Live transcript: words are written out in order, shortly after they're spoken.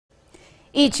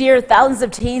Each year, thousands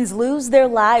of teens lose their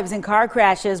lives in car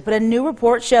crashes, but a new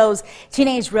report shows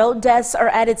teenage road deaths are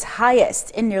at its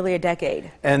highest in nearly a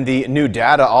decade. And the new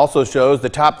data also shows the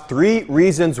top 3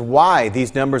 reasons why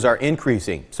these numbers are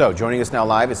increasing. So joining us now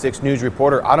live is 6 News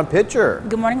reporter Autumn Pitcher.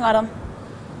 Good morning, Autumn.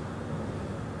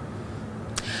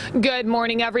 Good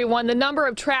morning, everyone. The number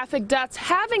of traffic deaths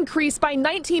have increased by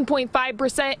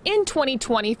 19.5% in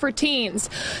 2020 for teens.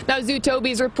 Now,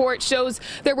 Zootopia's report shows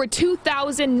there were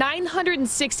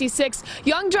 2,966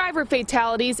 young driver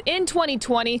fatalities in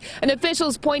 2020, and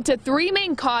officials point to 3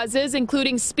 main causes,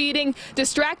 including speeding,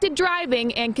 distracted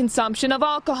driving, and consumption of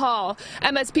alcohol.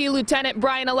 MSP Lieutenant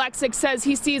Brian Alexic says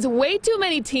he sees way too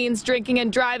many teens drinking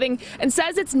and driving and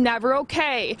says it's never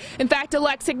okay. In fact,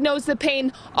 Alexic knows the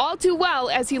pain all too well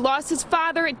as he lost his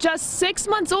father at just 6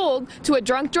 months old to a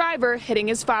drunk driver hitting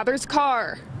his father's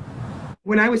car.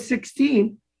 When I was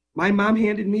 16, my mom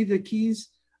handed me the keys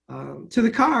to the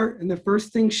car, and the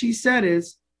first thing she said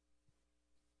is,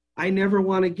 "I never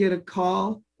want to get a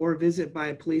call or a visit by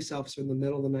a police officer in the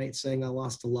middle of the night saying I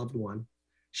lost a loved one."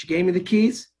 She gave me the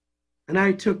keys, and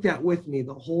I took that with me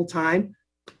the whole time,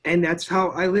 and that's how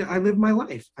I live my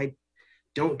life. I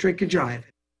don't drink and drive.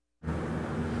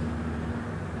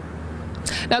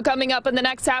 Now, coming up in the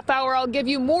next half hour, I'll give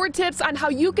you more tips on how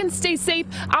you can stay safe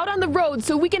out on the road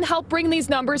so we can help bring these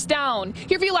numbers down.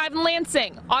 Here for you live in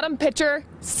Lansing, Autumn Pitcher,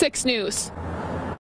 6 News.